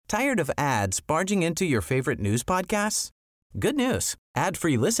Tired of ads barging into your favorite news podcasts? Good news.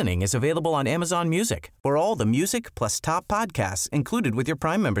 Ad-free listening is available on Amazon Music for all the music plus top podcasts included with your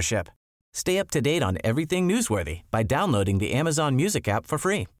Prime membership. Stay up to date on everything newsworthy by downloading the Amazon Music app for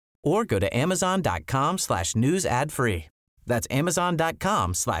free or go to amazon.com/news ad free. That's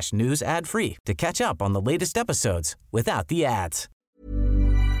amazon.com/news ad free to catch up on the latest episodes without the ads.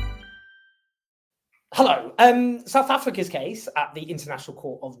 Hello. South Africa's case at the International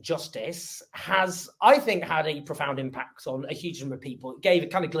Court of Justice has, I think, had a profound impact on a huge number of people. It gave a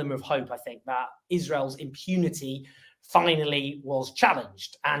kind of glimmer of hope, I think, that Israel's impunity finally was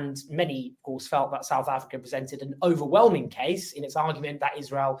challenged. And many, of course, felt that South Africa presented an overwhelming case in its argument that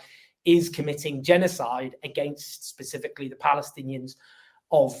Israel is committing genocide against specifically the Palestinians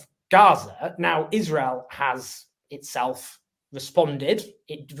of Gaza. Now, Israel has itself responded.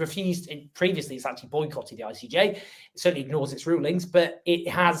 It refused, previously it's actually boycotted the ICJ. It certainly ignores its rulings, but it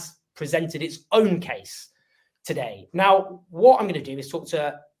has presented its own case today. Now, what I'm going to do is talk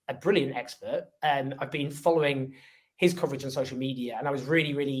to a brilliant expert. I've been following his coverage on social media, and I was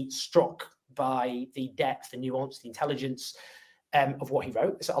really, really struck by the depth, the nuance, the intelligence of what he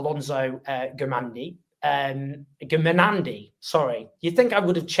wrote. It's Alonso Gurmendi. Gurmendi, sorry. You'd think I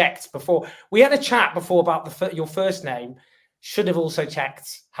would have checked before. We had a chat before about your first name. Should have also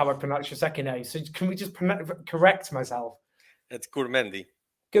checked how I pronounce your second name. So can we just correct myself? It's Gurmendi.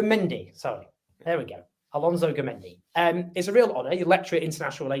 Gurmendi, sorry. There we go. Alonso Gurmendi. It's a real honour. You're lecturer at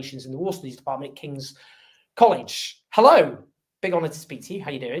International Relations in the War Studies Department at King's College. Hello. Big honour to speak to you. How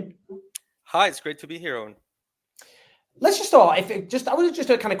you doing? Hi, it's great to be here, Owen. Let's just start. I want to just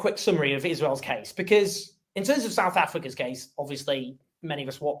do a kind of quick summary of Israel's case, because in terms of South Africa's case, obviously many of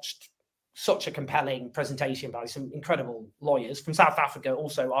us watched such a compelling presentation by some incredible lawyers from South Africa,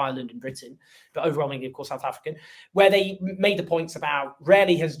 also Ireland and Britain, but overwhelmingly, of course, South African, where they made the points about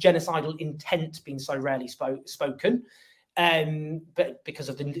rarely has genocidal intent been so rarely spoken, but because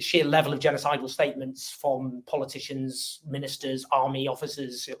of the sheer level of genocidal statements from politicians, ministers, army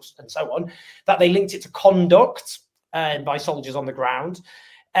officers, and so on, that they linked it to conduct by soldiers on the ground.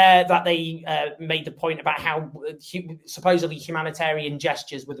 That they made the point about how supposedly humanitarian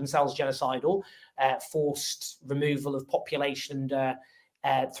gestures were themselves genocidal, forced removal of population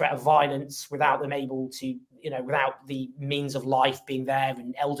and threat of violence without them able to, without the means of life being there,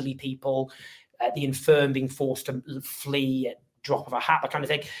 and elderly people, the infirm being forced to flee at drop of a hat, that kind of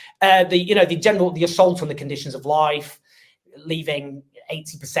thing. The assault on the conditions of life, leaving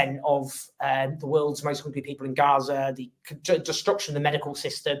 80% of the world's most hungry people in Gaza, the destruction of the medical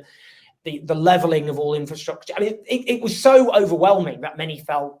system, the leveling of all infrastructure. I mean, it was so overwhelming that many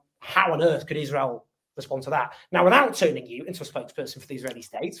felt, how on earth could Israel respond to that? Now, without turning you into a spokesperson for the Israeli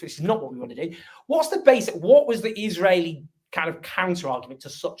state, which is not what we want to do, what was the Israeli kind of counter argument to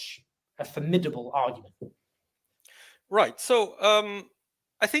such a formidable argument? Right. So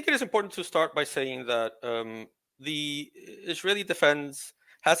I think it is important to start by saying that the Israeli defense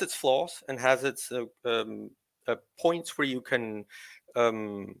has its flaws and has its points where you can,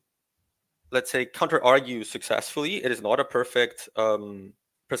 let's say, counter-argue successfully. It is not a perfect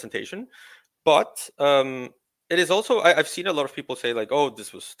presentation, but it is also, I've seen a lot of people say, like, oh,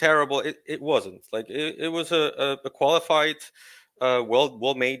 this was terrible. It wasn't. Like, it was a qualified,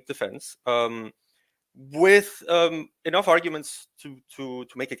 well-made defense with enough arguments to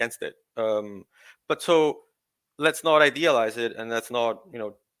make against it. But so let's not idealize it, and let's not,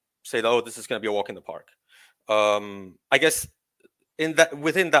 say, oh, this is going to be a walk in the park. I guess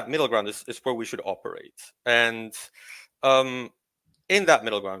within that middle ground is where we should operate. And in that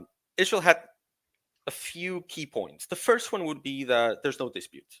middle ground, Israel had a few key points. The first one would be that there's no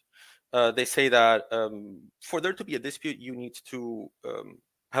dispute. They say that for there to be a dispute, you need to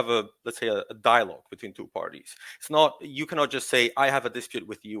have let's say a dialogue between two parties. You cannot just say, I have a dispute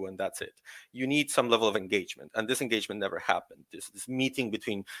with you and that's it. You need some level of engagement, and this engagement never happened. This meeting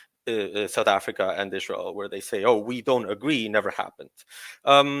between South Africa and Israel where they say, oh, we don't agree, never happened.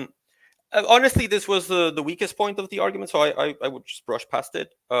 Honestly, this was the weakest point of the argument, so I would just brush past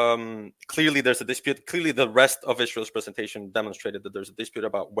it. Clearly there's a dispute. Clearly the rest of Israel's presentation demonstrated that there's a dispute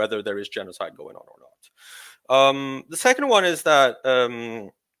about whether there is genocide going on or not. The second one is that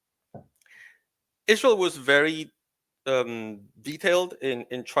Israel was very detailed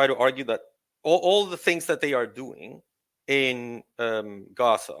in trying to argue that all the things that they are doing in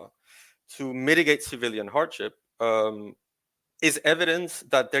Gaza to mitigate civilian hardship is evidence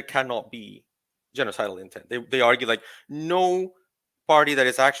that there cannot be genocidal intent. They argue like no party that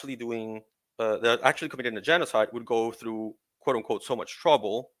is actually doing that actually committing a genocide would go through quote unquote so much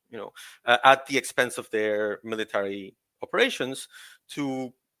trouble, at the expense of their military operations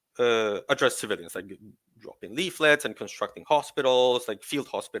to address civilians, like dropping leaflets and constructing hospitals, like field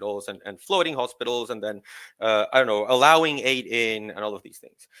hospitals and floating hospitals, and then allowing aid in and all of these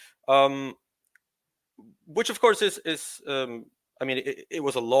things. Which of course is it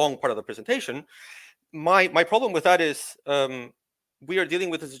was a long part of the presentation. My problem with that is we are dealing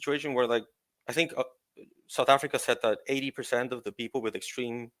with a situation where, like, I think South Africa said that 80% of the people with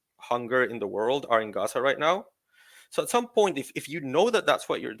extreme hunger in the world are in Gaza right now. So at some point, if you know that that's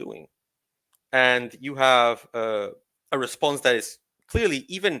what you're doing, and you have a response that is clearly,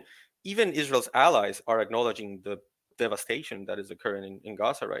 even Israel's allies are acknowledging the devastation that is occurring in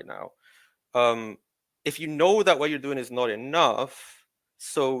Gaza right now. If you know that what you're doing is not enough,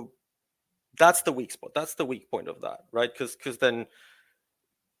 so that's the weak spot. That's the weak point of that, right? Because then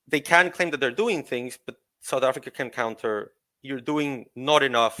they can claim that they're doing things, but South Africa can counter, you're doing not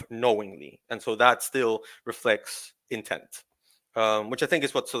enough knowingly. And so that still reflects intent, which I think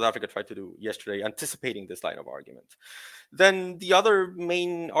is what South Africa tried to do yesterday, anticipating this line of argument. Then the other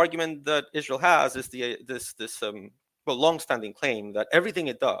main argument that Israel has is this long-standing claim that everything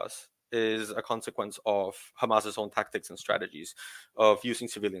it does is a consequence of Hamas's own tactics and strategies of using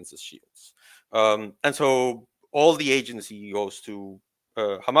civilians as shields. And so all the agency goes to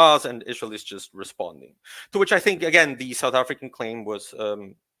Hamas, and Israel is just responding. To which I think, again, the South African claim was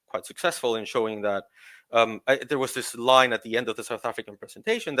quite successful in showing that there was this line at the end of the South African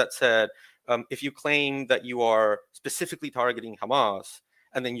presentation that said, if you claim that you are specifically targeting Hamas,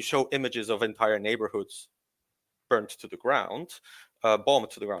 and then you show images of entire neighborhoods burnt to the ground, bombed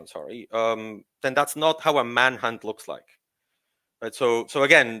to the ground, then that's not how a manhunt looks like. Right? So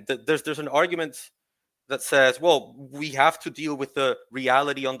again, there's an argument that says, well, we have to deal with the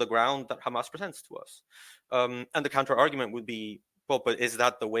reality on the ground that Hamas presents to us. And the counter argument would be, well, but is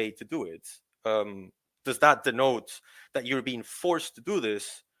that the way to do it? Does that denote that you're being forced to do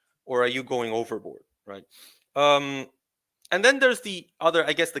this, or are you going overboard, right? And then there's the other,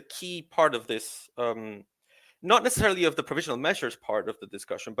 I guess, the key part of this, not necessarily of the provisional measures part of the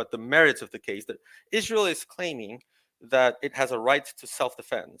discussion, but the merits of the case, that Israel is claiming that it has a right to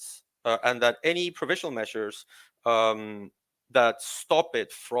self-defense, and that any provisional measures that stop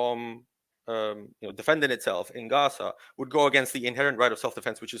it from defending itself in Gaza would go against the inherent right of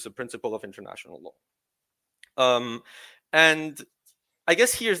self-defense, which is a principle of international law. And I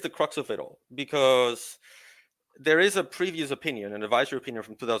guess here's the crux of it all, because there is a previous opinion, an advisory opinion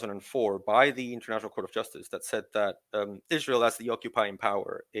from 2004 by the International Court of Justice that said that Israel, as the occupying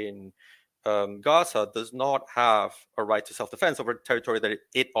power in Gaza, does not have a right to self-defense over territory that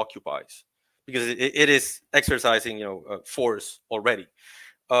it occupies, because it is exercising force already.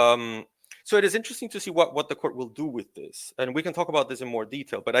 So it is interesting to see what the court will do with this, and we can talk about this in more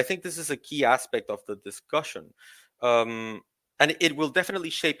detail, but I think this is a key aspect of the discussion. And it will definitely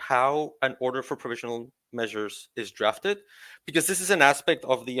shape how an order for provisional measures is drafted, because this is an aspect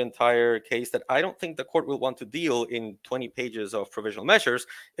of the entire case that I don't think the court will want to deal in 20 pages of provisional measures.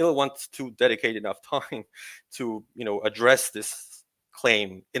 It'll want to dedicate enough time to address this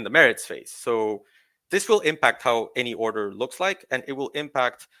claim in the merits phase. So this will impact how any order looks like, and it will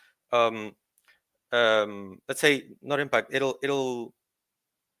impact, let's say, not impact. It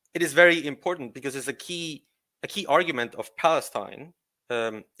is very important because it's a key argument of Palestine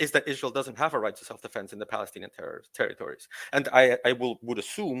is that Israel doesn't have a right to self-defense in the Palestinian territories. And I would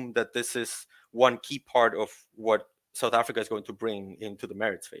assume that this is one key part of what South Africa is going to bring into the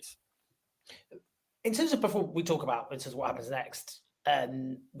merits phase. In terms of, before we talk about in terms of what happens next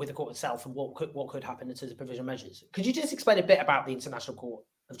with the court itself and what could happen in terms of provisional measures, could you just explain a bit about the International Court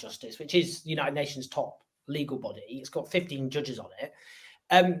of Justice, which is United Nations' top legal body? It's got 15 judges on it.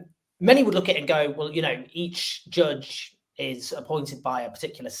 Many would look at it and go, well, each judge is appointed by a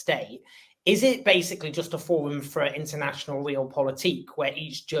particular state. Is it basically just a forum for international realpolitik, where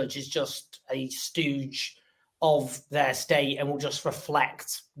each judge is just a stooge of their state and will just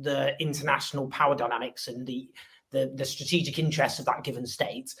reflect the international power dynamics and the strategic interests of that given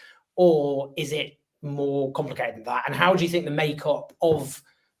state? Or is it more complicated than that? And how do you think the makeup of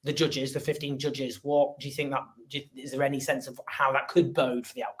the judges, the 15 judges, what do you think is there any sense of how that could bode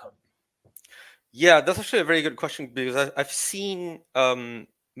for the outcome? Yeah, that's actually a very good question, because I've seen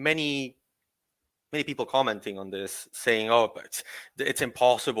many people commenting on this, saying, "Oh, but it's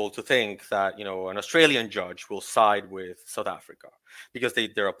impossible to think that an Australian judge will side with South Africa because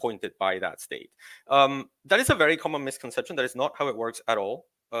they're appointed by that state." That is a very common misconception. That is not how it works at all.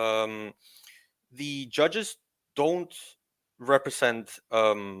 The judges don't represent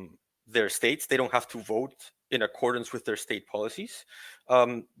their states. They don't have to vote in accordance with their state policies.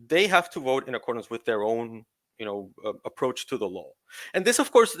 They have to vote in accordance with their own approach to the law. And this,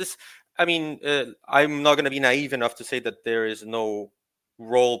 of course, I'm not going to be naive enough to say that there is no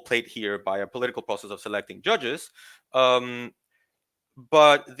role played here by a political process of selecting judges,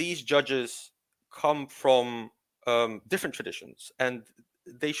 but these judges come from different traditions, and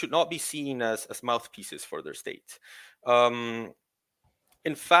they should not be seen as mouthpieces for their state.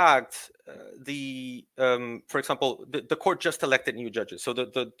 In fact, for example, the court just elected new judges. So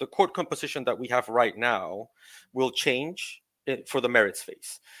the court composition that we have right now will change for the merits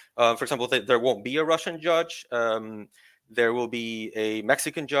phase. For example, there won't be a Russian judge. There will be a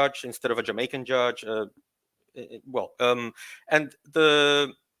Mexican judge instead of a Jamaican judge. And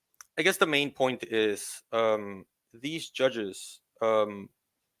I guess the main point is these judges will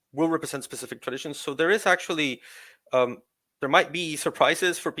represent specific traditions. So there is actually there might be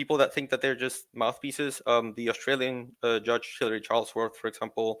surprises for people that think that they're just mouthpieces. The Australian judge Hilary Charlesworth, for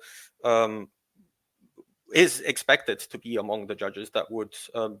example, is expected to be among the judges that would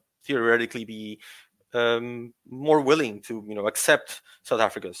theoretically be more willing to accept South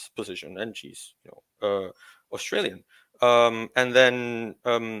Africa's position, and she's Australian. And then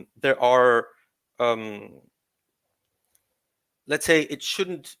there are, let's say,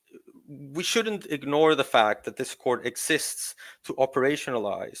 we shouldn't ignore the fact that this court exists to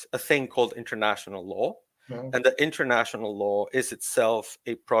operationalize a thing called international law. And the international law is itself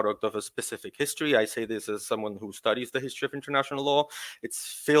a product of a specific history. I say this as someone who studies the history of international law.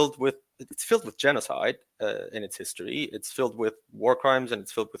 It's filled with genocide in its history. It's filled with war crimes, and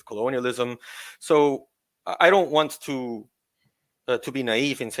it's filled with colonialism. So I don't want to be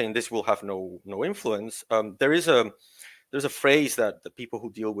naive in saying this will have no influence. There's a phrase that the people who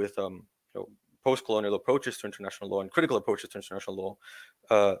deal with post-colonial approaches to international law and critical approaches to international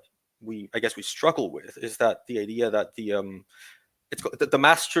law, I guess we struggle with, is that the idea that the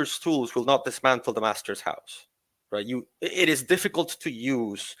master's tools will not dismantle the master's house, right? It is difficult to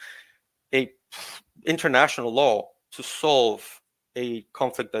use a international law to solve a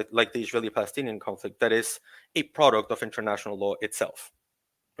conflict like the Israeli-Palestinian conflict that is a product of international law itself,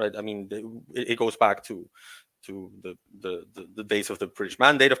 right? I mean, it goes back to the days of the British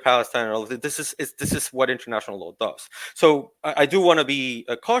Mandate of Palestine and all of it. This is what international law does. So I do want to be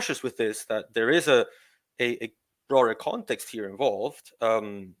cautious with this, that there is a broader context here involved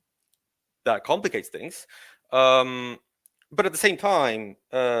that complicates things. But at the same time,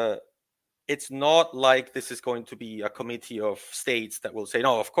 it's not like this is going to be a committee of states that will say,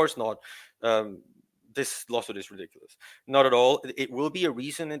 no, of course not. This lawsuit is ridiculous. Not at all. It will be a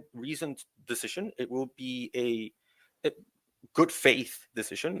reasoned decision. It will be a good faith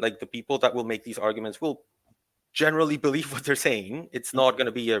decision. Like, the people that will make these arguments will generally believe what they're saying. It's not going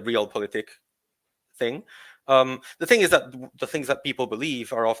to be a realpolitik thing. The thing is that the things that people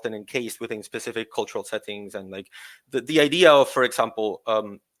believe are often encased within specific cultural settings, and like the idea of, for example,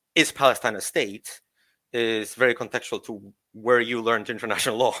 is Palestine a state, is very contextual to where you learned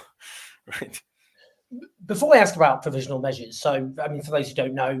international law, right? Before I ask about provisional measures, so, I mean, for those who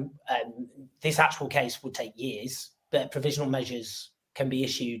don't know, this actual case would take years, but provisional measures can be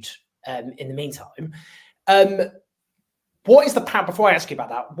issued in the meantime. What is the power, before I ask you about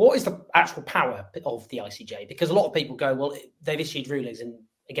that, what is the actual power of the ICJ? Because a lot of people go, well, they've issued rulings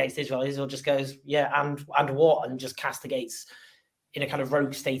against Israel. Israel just goes, yeah, and what? And just castigates in a kind of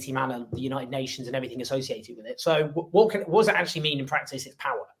rogue statey manner the United Nations and everything associated with it. So what does it actually mean in practice, its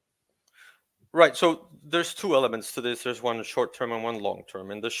power? Right. So there's two elements to this. There's one short term and one long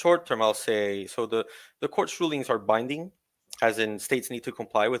term. In the short term, I'll say, so the court's rulings are binding, as in states need to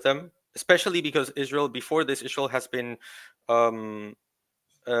comply with them, especially because Israel has been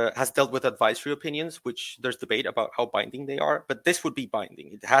has dealt with advisory opinions, which there's debate about how binding they are, but this would be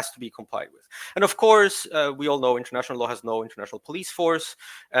binding. It has to be complied with. And of course, we all know international law has no international police force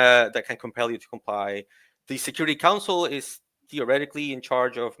that can compel you to comply. The Security Council is theoretically in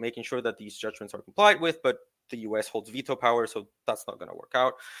charge of making sure that these judgments are complied with, but the US holds veto power, so that's not going to work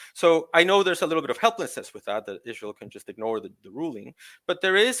out. So I know there's a little bit of helplessness with that Israel can just ignore the ruling, but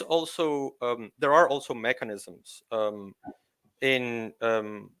there is also there are also mechanisms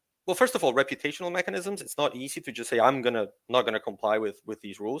well, first of all, reputational mechanisms. It's not easy to just say I'm not gonna comply with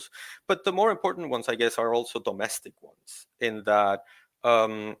these rules, but the more important ones, I guess, are also domestic ones, in that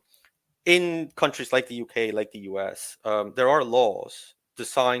in countries like the UK, like the US, there are laws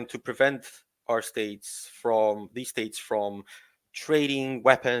designed to prevent these states from trading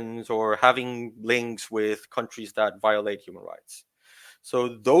weapons or having links with countries that violate human rights.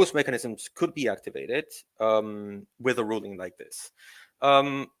 So those mechanisms could be activated with a ruling like this.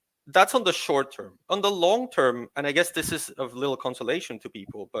 That's on the short term. On the long term, and I guess this is of little consolation to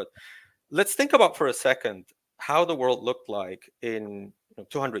people, but let's think about for a second how the world looked like in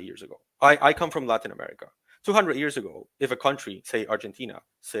 200 years ago. I come from Latin America. 200 years ago, if a country, say Argentina,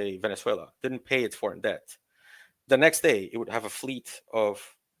 say Venezuela, didn't pay its foreign debt, the next day it would have a fleet of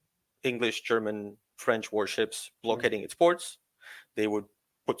English, German, French warships blockading its ports. They would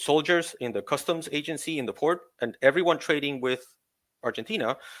put soldiers in the customs agency in the port, and everyone trading with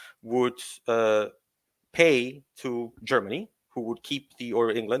Argentina would pay to Germany, who would keep or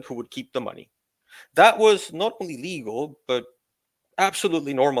England, who would keep the money. That was not only legal, but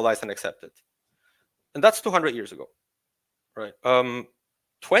absolutely normalized and accepted. And that's 200 years ago, right?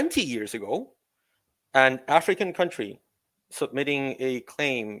 20 years ago, an African country submitting a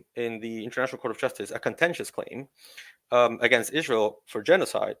claim in the International Court of Justice, a contentious claim against Israel for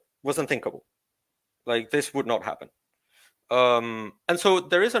genocide, was unthinkable. Like, this would not happen. And so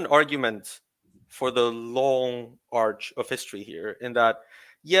there is an argument for the long arch of history here, in that,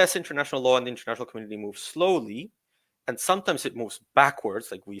 yes, international law and the international community moves slowly, and sometimes it moves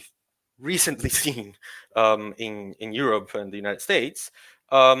backwards, like we've recently seen in Europe and the United States.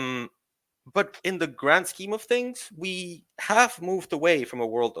 But in the grand scheme of things, we have moved away from a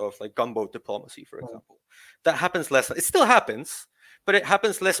world of like gunboat diplomacy, for example. That happens less. It still happens, but it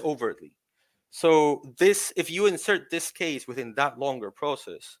happens less overtly. So this, if you insert this case within that longer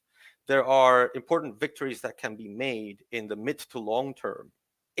process, there are important victories that can be made in the mid to long term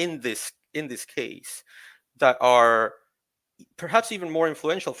in this case that are perhaps even more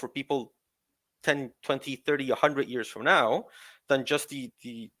influential for people 10, 20, 30, 100 years from now than just the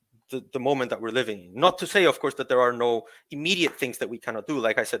moment that we're living in. Not to say, of course, that there are no immediate things that we cannot do.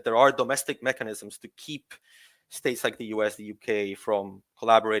 Like I said, there are domestic mechanisms to keep states like the US, the UK from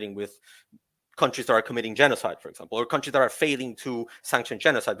collaborating with countries that are committing genocide, for example, or countries that are failing to sanction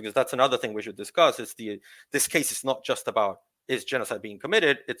genocide, because that's another thing we should discuss. Is this case is not just about is genocide being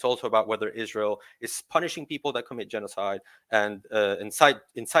committed, it's also about whether Israel is punishing people that commit genocide and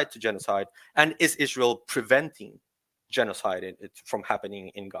incite to genocide, and is Israel preventing genocide from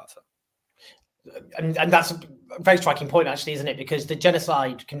happening in Gaza. And that's a very striking point, actually, isn't it? Because the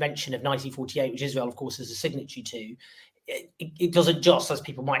Genocide Convention of 1948, which Israel, of course, is a signatory to, it doesn't just, as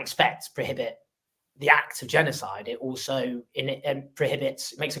people might expect, prohibit the act of genocide. It also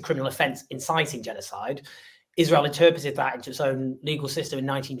makes a criminal offence inciting genocide. Israel interpreted that into its own legal system in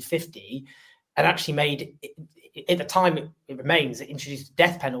 1950 and actually made, at the time it remains, it introduced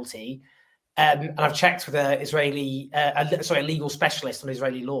death penalty. And I've checked with a legal specialist on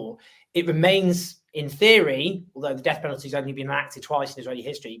Israeli law. It remains, in theory, although the death penalty has only been enacted twice in Israeli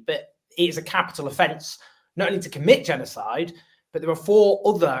history, but it is a capital offence not only to commit genocide, but there are 4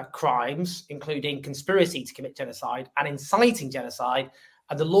 other crimes, including conspiracy to commit genocide and inciting genocide.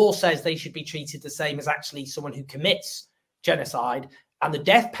 And the law says they should be treated the same as actually someone who commits genocide. And the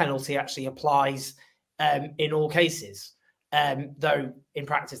death penalty actually applies in all cases. Though in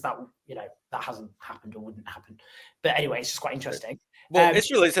practice that hasn't happened or wouldn't happen. But anyway, it's just quite interesting. Well,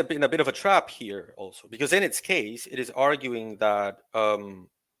 Israel is in a bit of a trap here also, because in its case, it is arguing that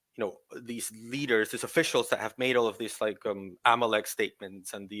these leaders, these officials that have made all of these Amalek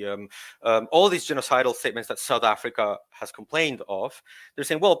statements and the all these genocidal statements that South Africa has complained of, they're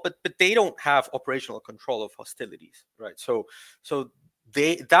saying, well, but they don't have operational control of hostilities, right? So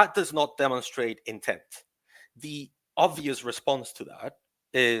that does not demonstrate intent. The obvious response to that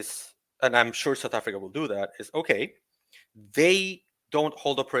is, and I'm sure South Africa will do that, is okay, they don't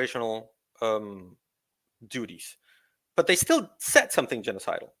hold operational duties, but they still said something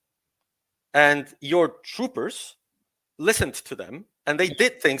genocidal. And your troopers listened to them, and they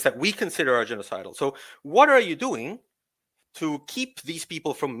did things that we consider are genocidal. So what are you doing to keep these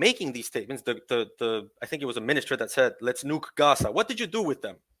people from making these statements? I think it was a minister that said, let's nuke Gaza. What did you do with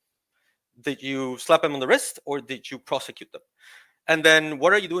them? Did you slap them on the wrist, or did you prosecute them? And then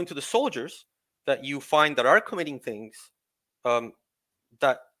what are you doing to the soldiers that you find that are committing things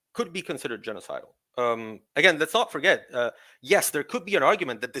that could be considered genocidal? Again, let's not forget, yes, there could be an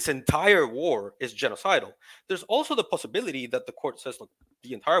argument that this entire war is genocidal. There's also the possibility that the court says, look,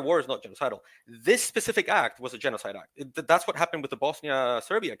 the entire war is not genocidal. This specific act was a genocide act. That's what happened with the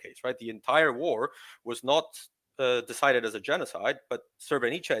Bosnia-Serbia case, right? The entire war was not decided as a genocide, but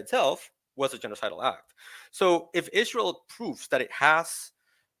Srebrenica itself was a genocidal act. So if Israel proves that it has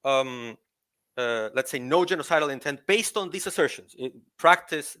let's say no genocidal intent based on these assertions,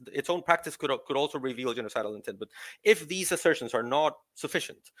 its own practice could also reveal genocidal intent. But if these assertions are not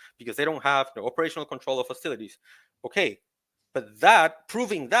sufficient because they don't have operational control of hostilities, okay, but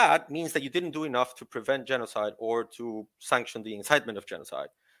proving that means that you didn't do enough to prevent genocide or to sanction the incitement of genocide,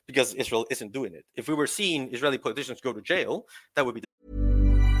 because Israel isn't doing it. If we were seeing Israeli politicians go to jail, that would be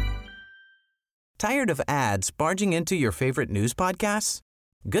Tired of ads barging into your favorite news podcasts?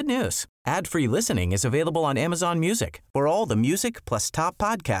 Good news. Ad-free listening is available on Amazon Music for all the music plus top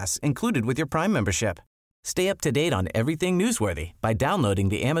podcasts included with your Prime membership. Stay up to date on everything newsworthy by downloading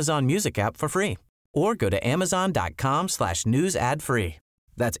the Amazon Music app for free or go to amazon.com/news ad free.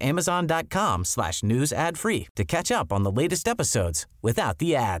 That's amazon.com/news ad free to catch up on the latest episodes without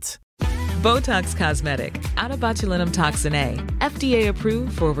the ads. Botox Cosmetic, out of botulinum toxin A, FDA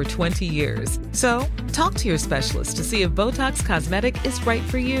approved for over 20 years. So, talk to your specialist to see if Botox Cosmetic is right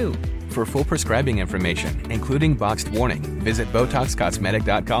for you. For full prescribing information, including boxed warning, visit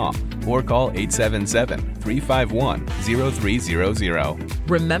BotoxCosmetic.com or call 877-351-0300.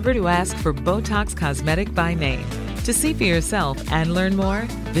 Remember to ask for Botox Cosmetic by name. To see for yourself and learn more,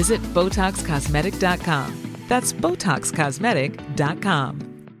 visit BotoxCosmetic.com. That's BotoxCosmetic.com.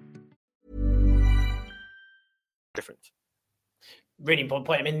 Different. Really important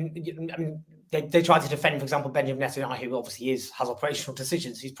point. I mean, they tried to defend, for example, Benjamin Netanyahu, who obviously has operational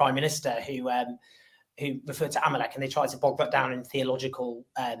decisions. He's prime minister, who referred to Amalek, and they tried to bog that down in theological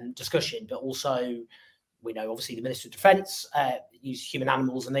discussion. But also, we know obviously the Minister of Defence used human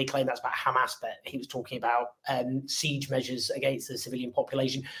animals, and they claim that's about Hamas. But he was talking about siege measures against the civilian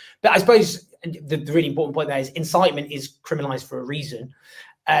population. But I suppose the really important point there is incitement is criminalised for a reason,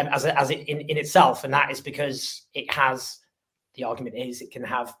 as it in itself, and that is because it has. The argument is it can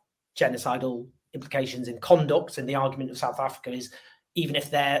have genocidal implications in conduct, and the argument of South Africa is even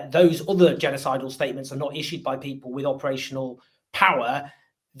if those other genocidal statements are not issued by people with operational power,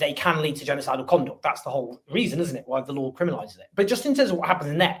 they can lead to genocidal conduct. That's the whole reason, isn't it, why the law criminalizes it. But just in terms of what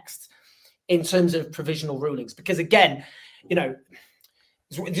happens next, in terms of provisional rulings, because again, this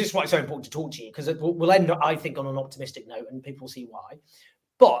is why it's so important to talk to you, because we'll end, I think, on an optimistic note, and people will see why.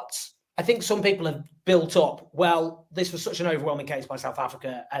 But I think some people have built up, well, this was such an overwhelming case by South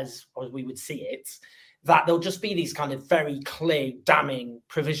Africa as we would see it, that there'll just be these kind of very clear, damning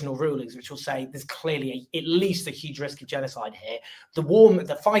provisional rulings, which will say there's clearly at least a huge risk of genocide here.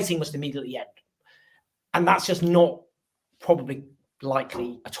 The fighting must immediately end. And that's just not probably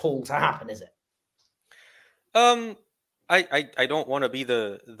likely at all to happen, is it? I don't want to be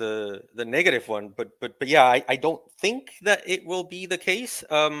the negative one, but yeah, I don't think that it will be the case.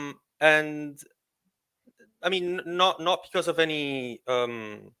 And I mean, not because of any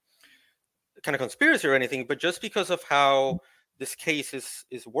kind of conspiracy or anything, but just because of how this case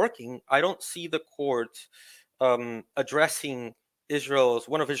is working. I don't see the court addressing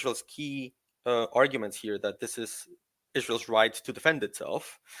one of Israel's key arguments here, that this is Israel's right to defend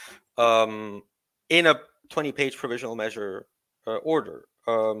itself, in a 20-page provisional measure order.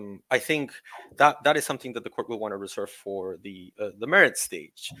 I think that is something that the court will want to reserve for the merit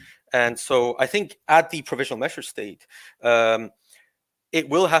stage. And so I think at the provisional measure state, it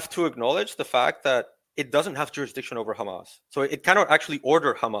will have to acknowledge the fact that it doesn't have jurisdiction over Hamas. So it cannot actually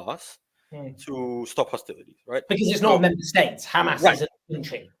order Hamas to stop hostilities, right? Because it's not a member state. Hamas is a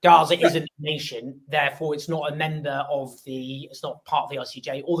country. Gaza isn't a nation. Therefore, it's not a member of it's not part of the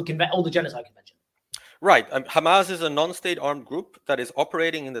ICJ or the Genocide Convention. Right. Hamas is a non-state armed group that is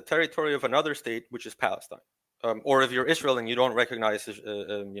operating in the territory of another state, which is Palestine. Or if you're Israel and you don't recognize,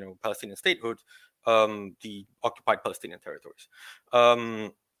 Palestinian statehood, the occupied Palestinian territories.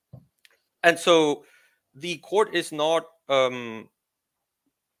 And so the court is not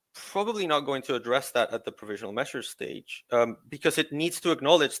probably not going to address that at the provisional measures stage, because it needs to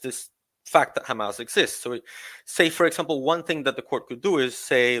acknowledge this fact that Hamas exists. So, say, for example, one thing that the court could do is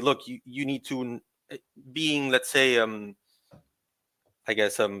say, look, you need to, being, let's say, I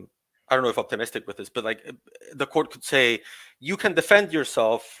guess, I don't know if optimistic with this, but like the court could say, you can defend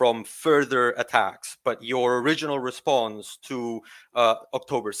yourself from further attacks, but your original response to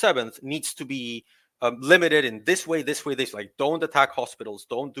October 7th needs to be limited in this way, like don't attack hospitals,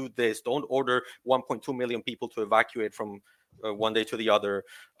 don't do this, don't order 1.2 million people to evacuate from one day to the other.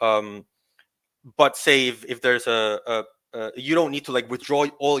 But say if there's you don't need to like withdraw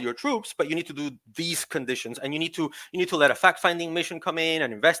all your troops, but you need to do these conditions, and you need to let a fact-finding mission come in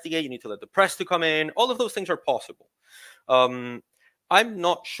and investigate. You need to let the press to come in. All of those things are possible. I'm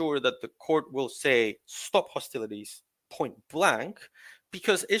not sure that the court will say stop hostilities point blank,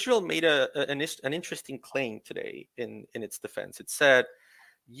 because Israel made an interesting claim today in its defense. It said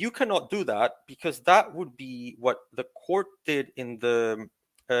you cannot do that because that would be what the court did in the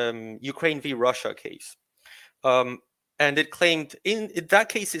Ukraine v. Russia case. And it claimed in that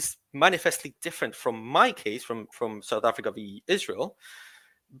case is manifestly different from my case, from South Africa v. Israel,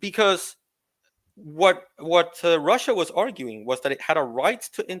 because what Russia was arguing was that it had a right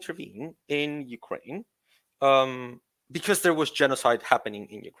to intervene in Ukraine, because there was genocide happening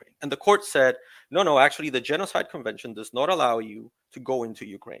in Ukraine. And the court said, no, actually, the Genocide Convention does not allow you to go into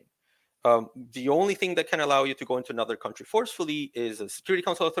Ukraine. The only thing that can allow you to go into another country forcefully is a Security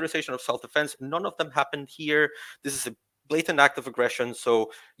Council authorization of self-defense. None of them happened here. This is a blatant act of aggression,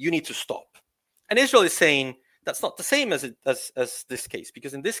 so you need to stop. And Israel is saying that's not the same as this case,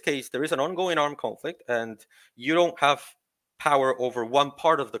 because in this case, there is an ongoing armed conflict, and you don't have power over one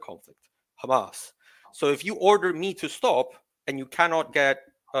part of the conflict, Hamas. So if you order me to stop and you cannot get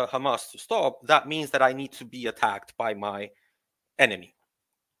Hamas to stop, that means that I need to be attacked by my enemy,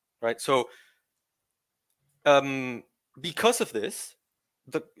 right? So because of this,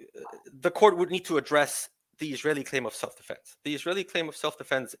 the court would need to address the Israeli claim of self-defense. The Israeli claim of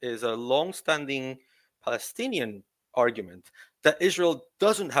self-defense is a long-standing Palestinian argument that Israel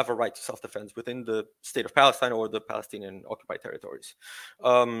doesn't have a right to self-defense within the state of Palestine or the Palestinian occupied territories.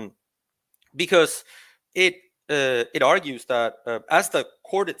 Because it argues that, as the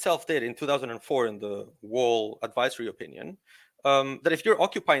court itself did in 2004 in the Wall advisory opinion, that if you're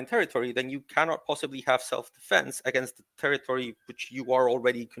occupying territory, then you cannot possibly have self-defense against the territory which you are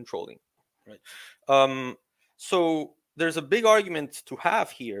already controlling. Right? So there's a big argument to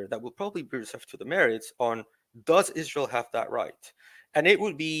have here that will probably be reserved to the merits on, does Israel have that right? And it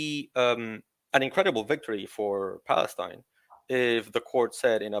would be an incredible victory for Palestine if the court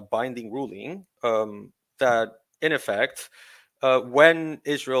said in a binding ruling that, in effect, when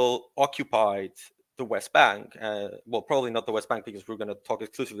Israel occupied the West Bank, well, probably not the West Bank because we're going to talk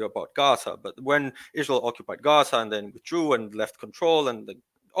exclusively about Gaza, but when Israel occupied Gaza and then withdrew and left control and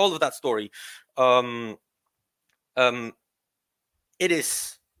all of that story, it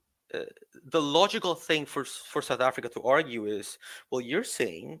is the logical thing for South Africa to argue is, well, you're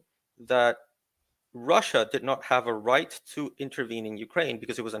saying that Russia did not have a right to intervene in Ukraine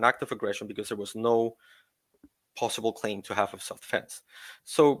because it was an act of aggression, because there was no possible claim to have of self-defense.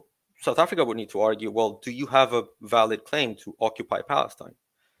 So South Africa would need to argue, well, do you have a valid claim to occupy Palestine?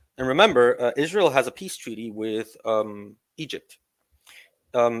 And remember, Israel has a peace treaty with Egypt.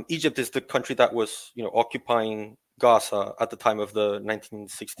 Egypt is the country that was, occupying Gaza at the time of the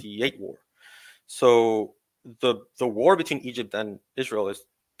 1968 war. So the war between Egypt and Israel is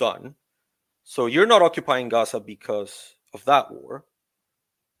done. So you're not occupying Gaza because of that war.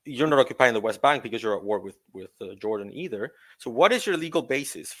 You're not occupying the West Bank because you're at war with Jordan either. So what is your legal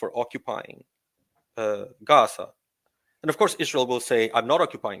basis for occupying Gaza? And of course, Israel will say, I'm not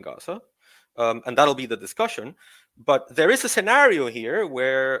occupying Gaza. And that'll be the discussion. But there is a scenario here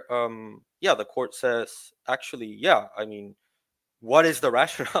where, the court says, actually, what is the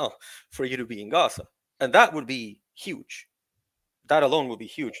rationale for you to be in Gaza? And that would be huge. That alone would be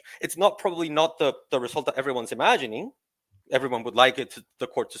huge. It's probably not the result that everyone's imagining. Everyone would like the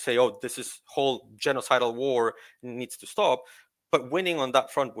court to say, oh, this whole genocidal war needs to stop. But winning on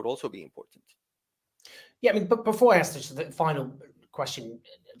that front would also be important. Yeah, but before I ask the final question,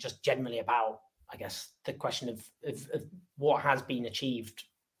 just generally about, I guess, the question of what has been achieved,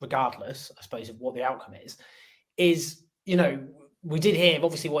 regardless, I suppose, of what the outcome is, we did hear,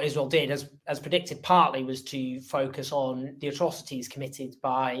 obviously, what Israel did, as predicted, partly was to focus on the atrocities committed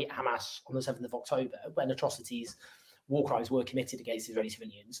by Hamas on the 7th of October, when war crimes were committed against Israeli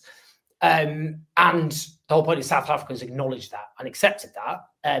civilians. And the whole point is South Africa has acknowledged that and accepted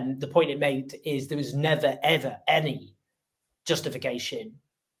that. The point it made is there was never, ever any justification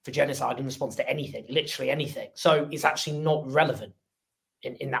for genocide in response to anything, literally anything. So it's actually not relevant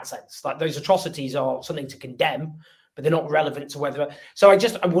in that sense. Like, those atrocities are something to condemn, but they're not relevant to whether. So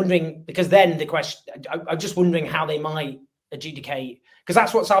I'm wondering, because then the question, I'm just wondering how they might adjudicate, because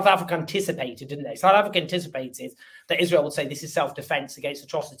that's what South Africa anticipated, didn't they? South Africa anticipated that Israel would say this is self-defense against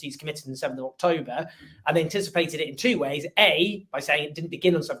atrocities committed on the 7th of October, and they anticipated it in two ways. A, by saying it didn't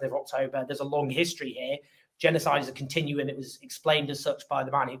begin on 7th of October. There's a long history here. Genocide is a continuum. It was explained as such by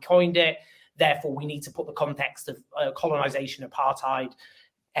the man who coined it. Therefore, we need to put the context of colonization, apartheid,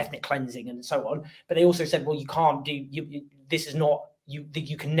 ethnic cleansing, and so on. But they also said, well, you can't do, this is not,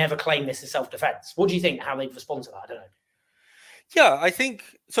 you can never claim this as self-defense. What do you think, how they've responded to that? I don't know. Yeah, I think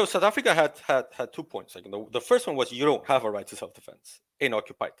so. South Africa had 2 points. Like, the first one was, you don't have a right to self-defense in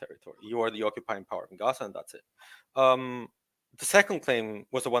occupied territory. You are the occupying power in Gaza, and that's it. The second claim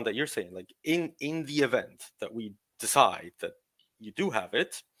was the one that you're saying, like, in the event that we decide that you do have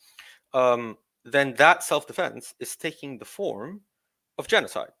it, then that self-defense is taking the form of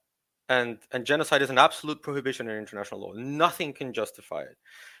genocide. And genocide is an absolute prohibition in international law. Nothing can justify it.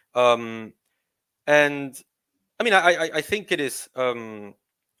 And I mean, I think it is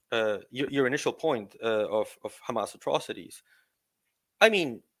your initial point of Hamas atrocities. I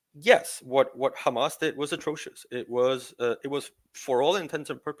mean, yes, what Hamas did was atrocious. It was for all intents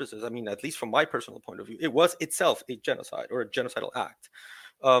and purposes, I mean, at least from my personal point of view, it was itself a genocide or a genocidal act.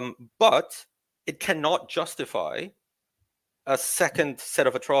 But it cannot justify a second set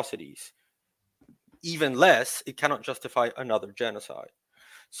of atrocities. Even less, it cannot justify another genocide.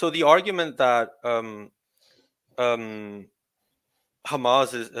 So the argument that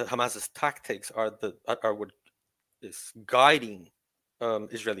Hamas's tactics are what is guiding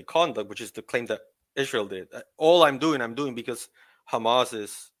Israeli conduct, which is the claim that Israel did. All I'm doing because Hamas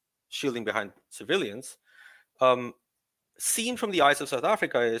is shielding behind civilians. Seen from the eyes of South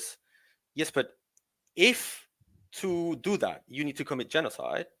Africa is, yes, but if to do that you need to commit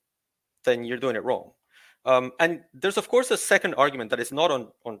genocide, then you're doing it wrong. And there's of course a second argument that is not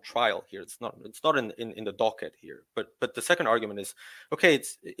on trial here. It's not in the docket here. But the second argument is, okay,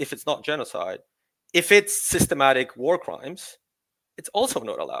 if it's not genocide, if it's systematic war crimes, it's also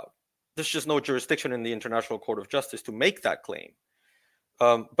not allowed. There's just no jurisdiction in the International Court of Justice to make that claim.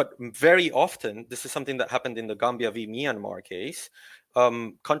 But very often, this is something that happened in the Gambia v. Myanmar case.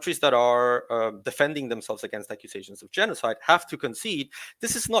 Countries that are defending themselves against accusations of genocide have to concede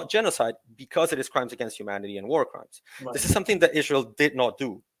this is not genocide because it is crimes against humanity and war crimes. Right. This is something that Israel did not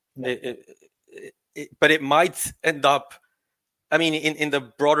do. No. But it might end up, I mean, in the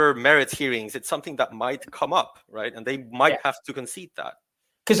broader merits hearings, it's something that might come up, right? And they might have to concede that.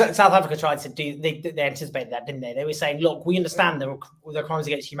 Because South Africa tried to do, they anticipated that, didn't they? They were saying, look, we understand there are crimes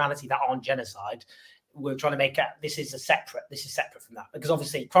against humanity that aren't genocide. We're trying to make this is separate from that. Because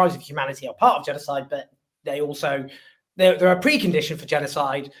obviously crimes of humanity are part of genocide, but they also, they're a precondition for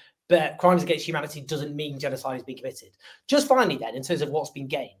genocide, but crimes against humanity doesn't mean genocide is being committed. Just finally then, in terms of what's been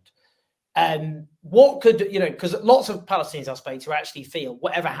gained, what could, because lots of Palestinians I spoke to actually feel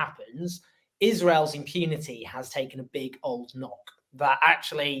whatever happens, Israel's impunity has taken a big old knock. That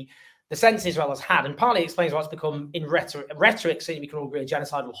actually the sense Israel has had, and partly explains why it's become in rhetoric, certainly we can all agree, a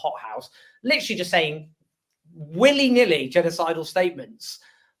genocidal hothouse, literally just saying willy-nilly genocidal statements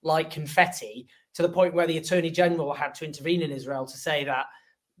like confetti, to the point where the Attorney General had to intervene in Israel to say that,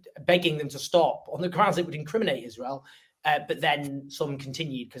 begging them to stop on the grounds it would incriminate Israel. But then some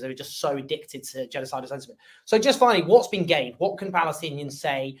continued because they were just so addicted to genocidal sentiment. So just finally, what's been gained? What can Palestinians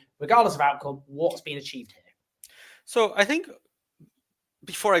say, regardless of outcome, what's been achieved here? So I think,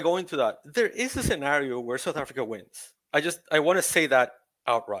 before I go into that, there is a scenario where South Africa wins. I want to say that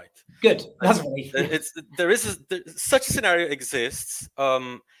outright. Good. That's really. Such a scenario exists.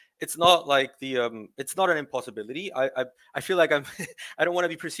 It's not like it's not an impossibility. I feel like I don't want to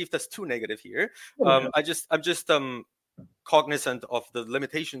be perceived as too negative here. I'm just cognizant of the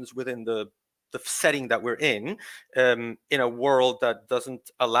limitations within the setting that we're in a world that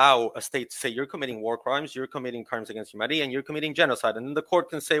doesn't allow a state to say you're committing war crimes, you're committing crimes against humanity, and you're committing genocide. And then the court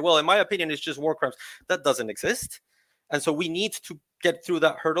can say, well, in my opinion, it's just war crimes. That doesn't exist. And so we need to get through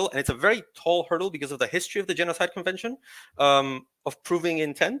that hurdle. And it's a very tall hurdle because of the history of the Genocide Convention, of proving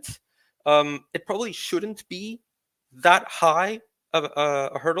intent. It probably shouldn't be that high of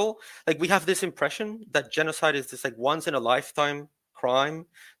a hurdle. Like, we have this impression that genocide is this like once in a lifetime crime,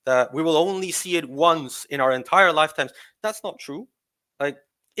 that we will only see it once in our entire lifetimes. That's not true. Like,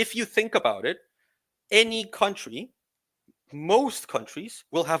 if you think about it, any country, most countries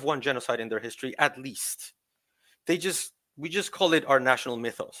will have one genocide in their history at least. We just call it our national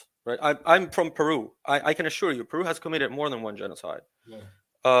mythos, right? I'm from Peru. I can assure you, Peru has committed more than one genocide. Yeah.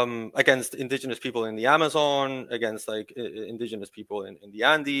 Against indigenous people in the Amazon, against like indigenous people in the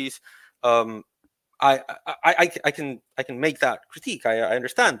Andes. I can make that critique. I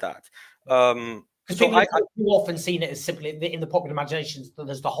understand that. Because people have too often seen it as simply in the popular imagination.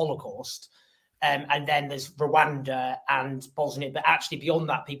 There's the Holocaust, and then there's Rwanda and Bosnia. But actually, beyond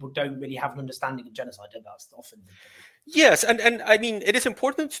that, people don't really have an understanding of genocide. That's often. Yes, and I mean, it is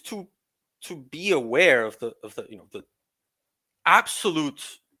important to be aware of the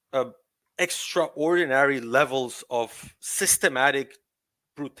absolute extraordinary levels of systematic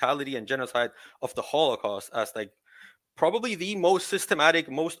brutality and genocide of the Holocaust as like probably the most systematic,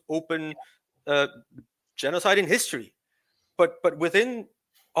 most open genocide in history. But within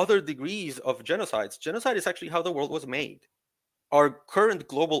other degrees of genocide is actually how the world was made. Our current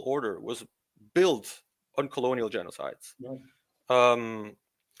global order was built on colonial genocides. Yeah.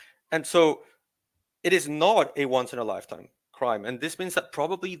 And so it is not a once in a lifetime crime. And this means that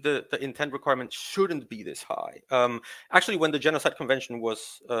probably the intent requirement shouldn't be this high. Actually, when the Genocide Convention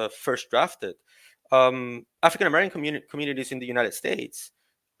was first drafted, African American communities in the United States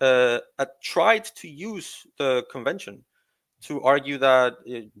tried to use the convention to argue that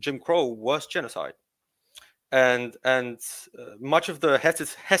Jim Crow was genocide. much of the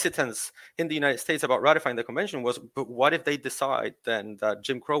hesitance in the United States about ratifying the convention was, but what if they decide then that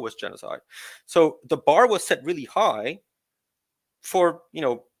Jim Crow was genocide? So the bar was set really high for,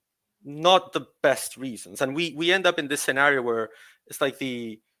 not the best reasons. And we end up in this scenario where it's like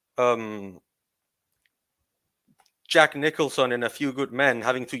the Jack Nicholson in A Few Good Men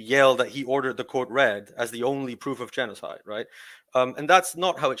having to yell that he ordered the court read as the only proof of genocide, right? And that's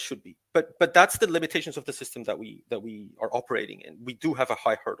not how it should be. But that's the limitations of the system that we are operating in. We do have a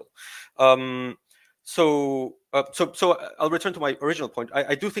high hurdle. So I'll return to my original point.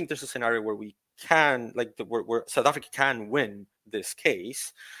 I do think there's a scenario where we can, where South Africa can win this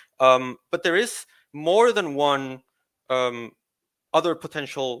case. But there is more than one other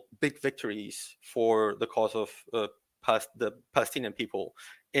potential big victories for the cause of the Palestinian people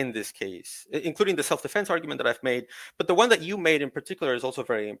in this case, including the self-defense argument that I've made. But the one that you made in particular is also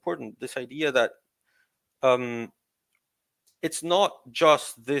very important. This idea that it's not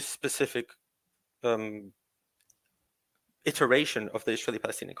just this specific iteration of the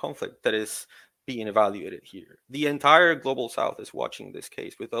Israeli-Palestinian conflict that is being evaluated here. The entire global South is watching this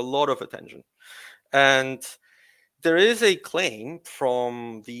case with a lot of attention. And there is a claim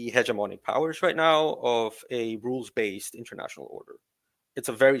from the hegemonic powers right now of a rules-based international order. It's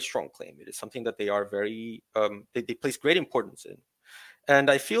a very strong claim. It is something that they are very, they place great importance in. And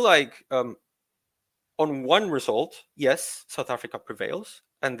I feel like on one result, yes, South Africa prevails,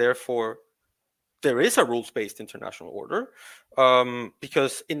 and therefore there is a rules-based international order,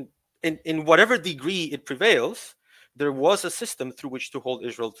 because in whatever degree it prevails, there was a system through which to hold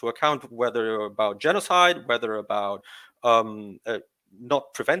Israel to account, whether about genocide, whether about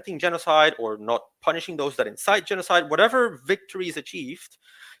not preventing genocide or not punishing those that incite genocide. Whatever victory is achieved,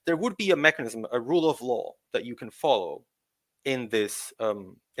 there would be a mechanism, a rule of law that you can follow in this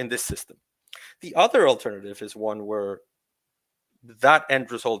system. The other alternative is one where that end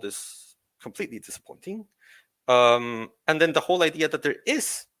result is completely disappointing, and then the whole idea that there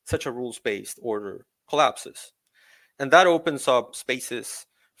is such a rules-based order collapses. And that opens up spaces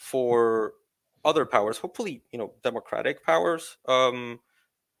for other powers, hopefully, democratic powers,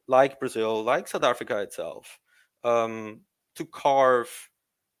 like Brazil, like South Africa itself, to carve,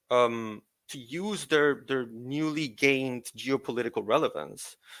 to use their newly gained geopolitical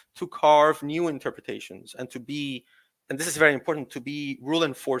relevance to carve new interpretations and to be, and this is very important, to be rule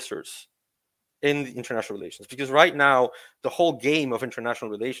enforcers in the international relations. Because right now, the whole game of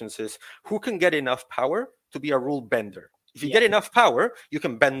international relations is who can get enough power to be a rule bender. If you get enough power, you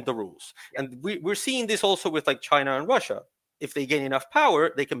can bend the rules. And we're seeing this also with like China and Russia. If they gain enough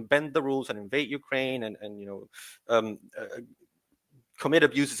power, they can bend the rules and invade Ukraine and commit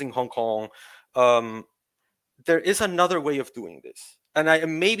abuses in Hong Kong. There is another way of doing this.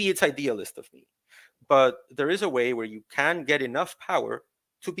 And maybe it's idealist of me, but there is a way where you can get enough power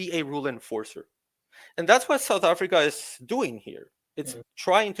to be a rule enforcer. And that's what South Africa is doing here. It's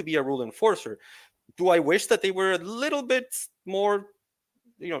trying to be a rule enforcer. Do I wish that they were a little bit more,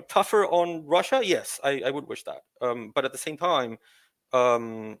 tougher on Russia? Yes, I would wish that. But at the same time,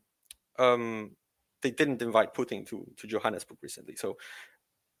 they didn't invite Putin to Johannesburg recently. So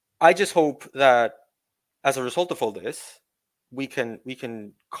I just hope that as a result of all this, we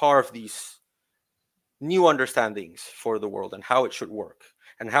can carve these new understandings for the world and how it should work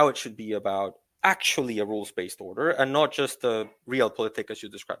and how it should be about actually a rules-based order and not just the realpolitik as you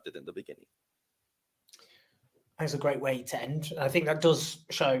described it in the beginning. That's a great way to end. I think that does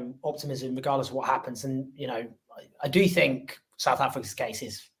show optimism regardless of what happens. And, I do think South Africa's case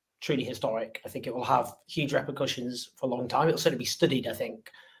is truly historic. I think it will have huge repercussions for a long time. It'll certainly be studied, I think,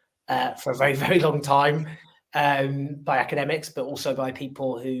 for a very, very long time by academics, but also by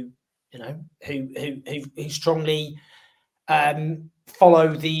people who strongly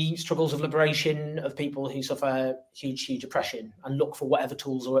follow the struggles of liberation of people who suffer huge oppression and look for whatever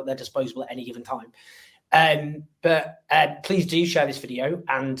tools are at their disposal at any given time. But please do share this video,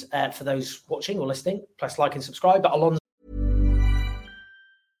 and for those watching or listening, press like and subscribe. But Alonso.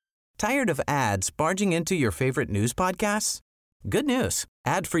 Tired of ads barging into your favorite news podcasts? Good news.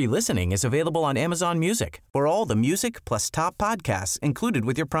 Ad-free listening is available on Amazon Music for all the music plus top podcasts included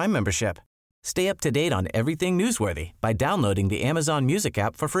with your Prime membership. Stay up to date on everything newsworthy by downloading the Amazon Music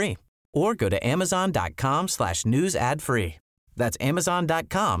app for free or go to amazon.com/news ad free. That's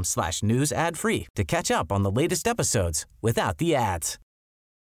amazon.com/news ad free to catch up on the latest episodes without the ads.